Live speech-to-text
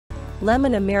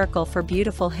Lemon, a miracle for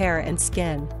beautiful hair and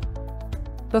skin.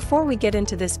 Before we get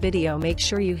into this video, make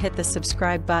sure you hit the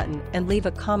subscribe button and leave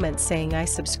a comment saying I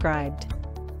subscribed.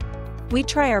 We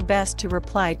try our best to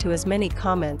reply to as many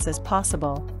comments as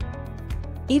possible.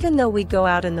 Even though we go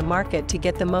out in the market to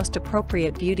get the most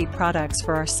appropriate beauty products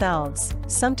for ourselves,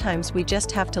 sometimes we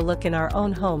just have to look in our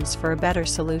own homes for a better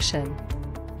solution.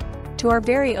 To our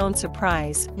very own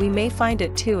surprise, we may find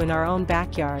it too in our own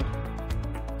backyard.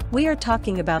 We are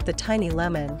talking about the tiny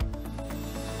lemon.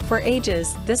 For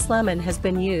ages, this lemon has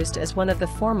been used as one of the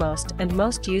foremost and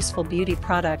most useful beauty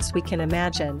products we can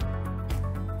imagine.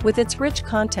 With its rich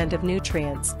content of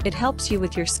nutrients, it helps you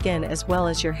with your skin as well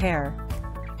as your hair.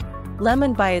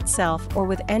 Lemon by itself or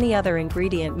with any other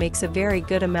ingredient makes a very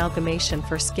good amalgamation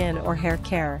for skin or hair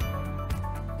care.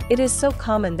 It is so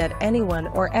common that anyone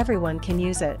or everyone can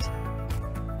use it.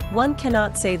 One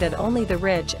cannot say that only the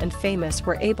rich and famous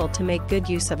were able to make good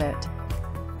use of it.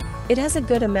 It has a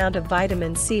good amount of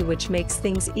vitamin C, which makes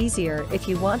things easier if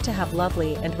you want to have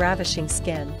lovely and ravishing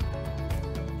skin.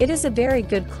 It is a very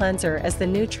good cleanser as the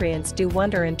nutrients do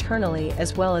wonder internally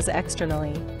as well as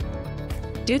externally.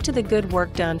 Due to the good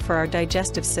work done for our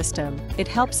digestive system, it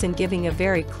helps in giving a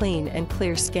very clean and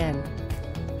clear skin.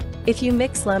 If you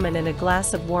mix lemon in a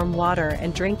glass of warm water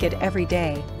and drink it every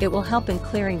day, it will help in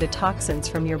clearing the toxins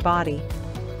from your body.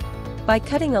 By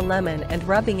cutting a lemon and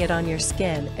rubbing it on your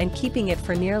skin and keeping it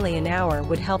for nearly an hour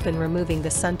would help in removing the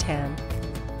suntan.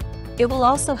 It will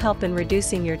also help in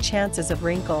reducing your chances of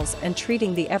wrinkles and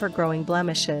treating the ever-growing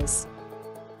blemishes.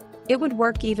 It would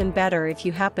work even better if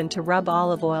you happen to rub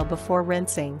olive oil before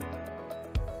rinsing.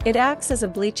 It acts as a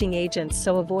bleaching agent,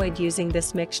 so avoid using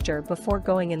this mixture before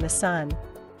going in the sun.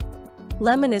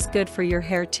 Lemon is good for your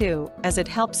hair too, as it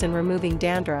helps in removing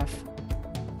dandruff.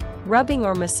 Rubbing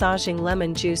or massaging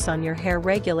lemon juice on your hair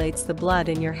regulates the blood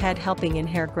in your head, helping in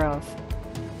hair growth.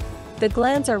 The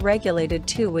glands are regulated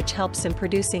too, which helps in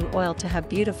producing oil to have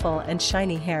beautiful and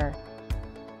shiny hair.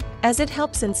 As it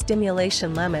helps in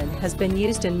stimulation, lemon has been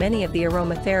used in many of the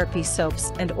aromatherapy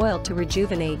soaps and oil to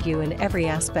rejuvenate you in every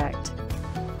aspect.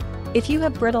 If you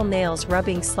have brittle nails,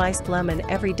 rubbing sliced lemon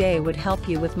every day would help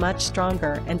you with much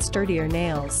stronger and sturdier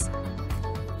nails.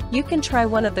 You can try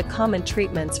one of the common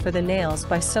treatments for the nails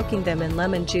by soaking them in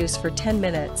lemon juice for 10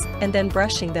 minutes and then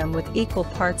brushing them with equal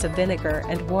parts of vinegar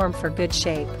and warm for good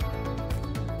shape.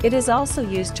 It is also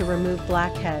used to remove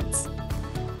blackheads.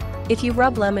 If you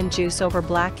rub lemon juice over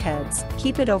blackheads,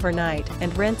 keep it overnight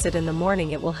and rinse it in the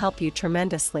morning, it will help you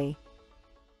tremendously.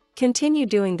 Continue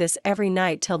doing this every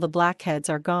night till the blackheads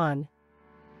are gone.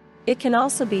 It can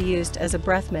also be used as a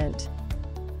breath mint.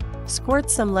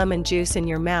 Squirt some lemon juice in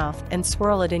your mouth and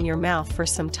swirl it in your mouth for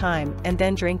some time and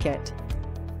then drink it.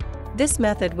 This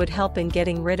method would help in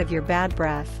getting rid of your bad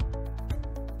breath.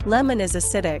 Lemon is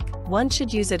acidic, one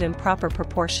should use it in proper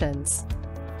proportions.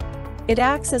 It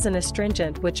acts as an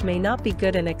astringent, which may not be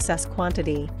good in excess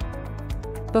quantity.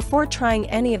 Before trying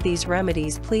any of these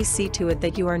remedies, please see to it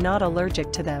that you are not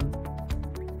allergic to them.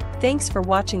 Thanks for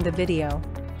watching the video.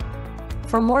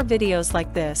 For more videos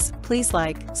like this, please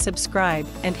like, subscribe,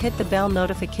 and hit the bell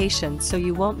notification so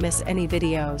you won't miss any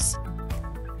videos.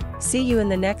 See you in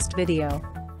the next video.